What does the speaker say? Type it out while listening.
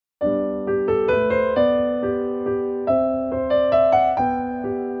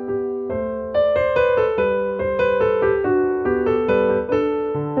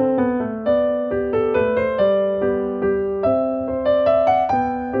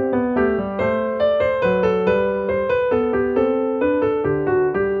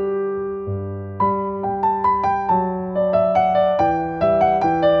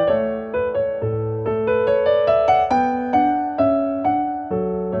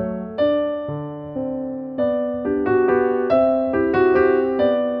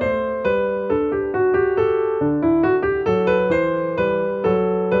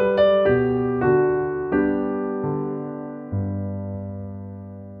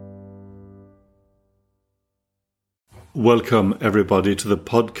Welcome everybody to the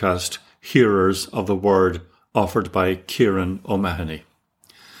podcast Hearers of the Word, offered by Kieran O'Mahony.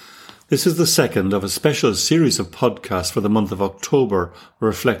 This is the second of a special series of podcasts for the month of October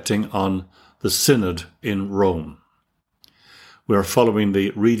reflecting on the Synod in Rome. We are following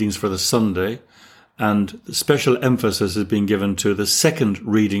the readings for the Sunday, and the special emphasis is being given to the second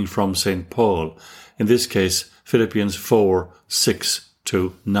reading from St. Paul, in this case Philippians 4,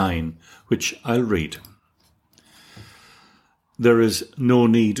 6-9, which I'll read. There is no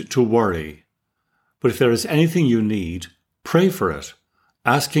need to worry, but if there is anything you need, pray for it,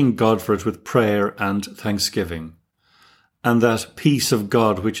 asking God for it with prayer and thanksgiving. And that peace of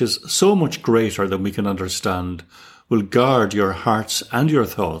God, which is so much greater than we can understand, will guard your hearts and your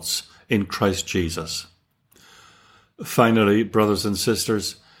thoughts in Christ Jesus. Finally, brothers and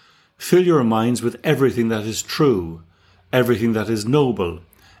sisters, fill your minds with everything that is true, everything that is noble,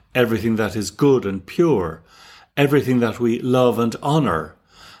 everything that is good and pure, everything that we love and honour,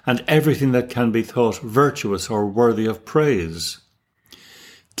 and everything that can be thought virtuous or worthy of praise.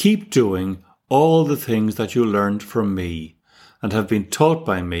 Keep doing all the things that you learned from me, and have been taught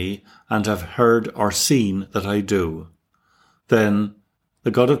by me, and have heard or seen that I do. Then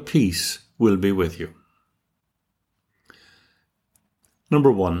the God of peace will be with you.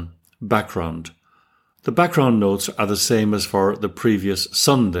 Number 1. Background. The background notes are the same as for the previous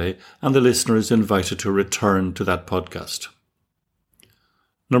Sunday, and the listener is invited to return to that podcast.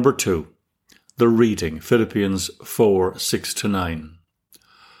 Number 2. The reading, Philippians 4, 6-9.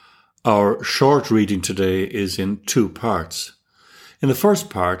 Our short reading today is in 2 parts. In the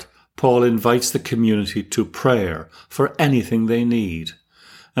first part, Paul invites the community to prayer for anything they need,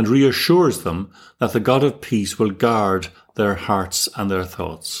 and reassures them that the God of peace will guard their hearts and their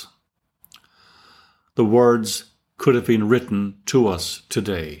thoughts. The words could have been written to us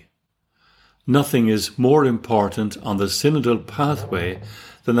today. Nothing is more important on the synodal pathway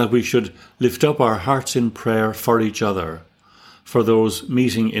than that we should lift up our hearts in prayer for each other, for those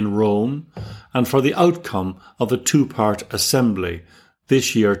meeting in Rome, and for the outcome of the 2-part assembly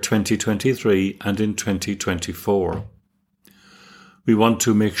this year 2023 and in 2024. We want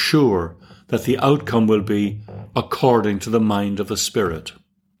to make sure that the outcome will be according to the mind of the Spirit.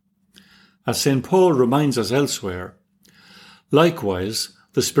 As St. Paul reminds us elsewhere, likewise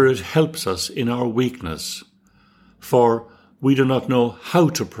the Spirit helps us in our weakness, for we do not know how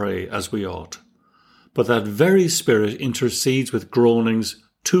to pray as we ought, but that very Spirit intercedes with groanings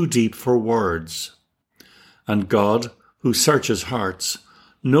too deep for words. And God, who searches hearts,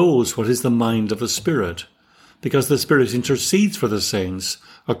 knows what is the mind of the Spirit, because the Spirit intercedes for the saints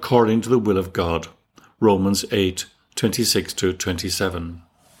according to the will of God. Romans 8, 26-27.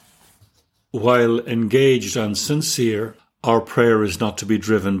 While engaged and sincere, our prayer is not to be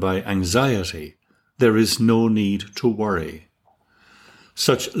driven by anxiety. There is no need to worry.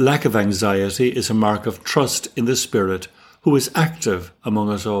 Such lack of anxiety is a mark of trust in the Spirit, who is active among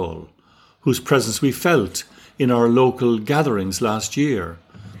us all, whose presence we felt in our local gatherings last year,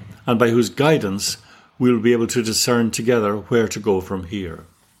 and by whose guidance we will be able to discern together where to go from here.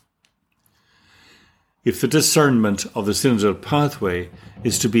 If the discernment of the synodal pathway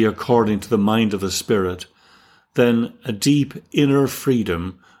is to be according to the mind of the Spirit, then a deep inner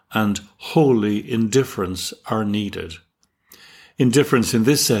freedom and holy indifference are needed. Indifference in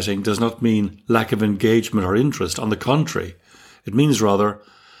this setting does not mean lack of engagement or interest. On the contrary, it means rather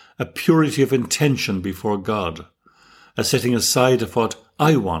a purity of intention before God, a setting aside of what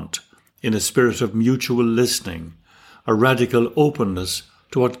I want in a spirit of mutual listening, a radical openness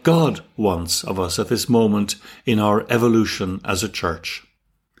to what God wants of us at this moment in our evolution as a church.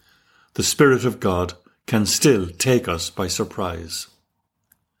 The Spirit of God can still take us by surprise.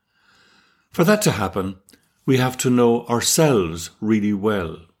 For that to happen, we have to know ourselves really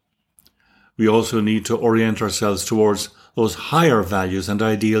well. We also need to orient ourselves towards those higher values and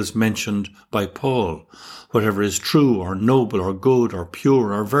ideals mentioned by Paul, whatever is true or noble or good or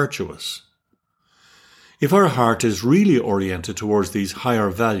pure or virtuous. If our heart is really oriented towards these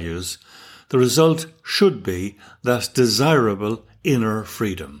higher values, the result should be that desirable inner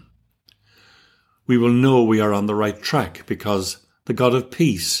freedom. We will know we are on the right track because the God of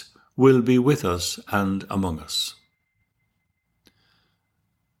peace will be with us and among us.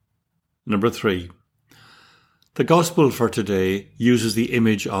 Number 3. The Gospel for today uses the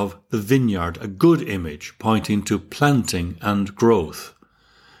image of the vineyard, a good image pointing to planting and growth.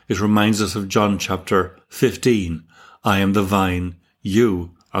 It reminds us of John chapter 15, I am the vine,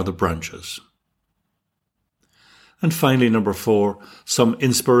 you are the branches. And finally, number 4, some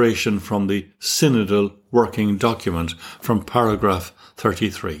inspiration from the synodal working document from paragraph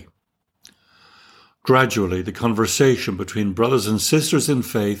 33. Gradually, the conversation between brothers and sisters in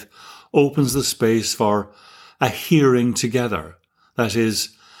faith opens the space for a hearing together, that is,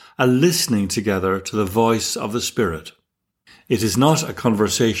 a listening together to the voice of the Spirit. It is not a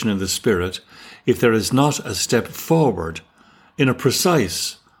conversation in the Spirit if there is not a step forward in a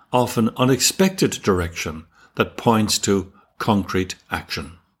precise, often unexpected direction that points to concrete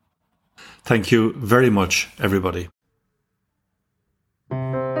action. Thank you very much, everybody.